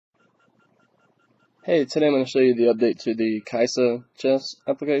Hey, today I'm going to show you the update to the Caissa chess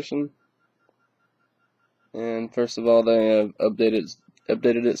application. And first of all, they have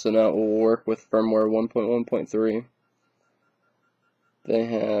updated it so now it will work with firmware 1.1.3. They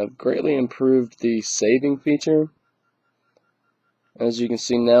have greatly improved the saving feature. As you can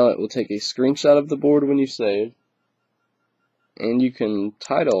see now, it will take a screenshot of the board when you save, and you can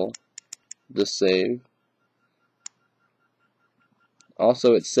title the save.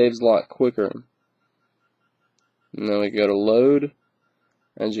 Also, it saves a lot quicker. Now we go to load.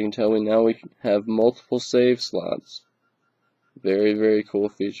 As you can tell, we have multiple save slots. Very, very cool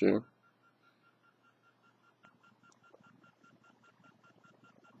feature.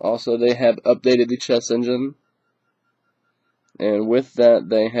 Also, they have updated the chess engine, and with that,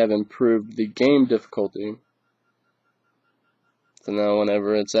 they have improved the game difficulty. So now,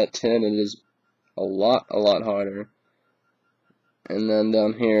 whenever it's at 10, it is a lot harder. And then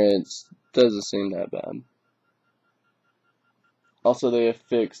down here, it doesn't seem that bad. Also, they have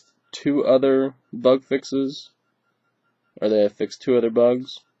fixed two other bug fixes, or they have fixed two other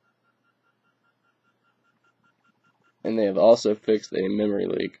bugs. And they have also fixed a memory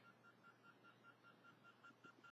leak.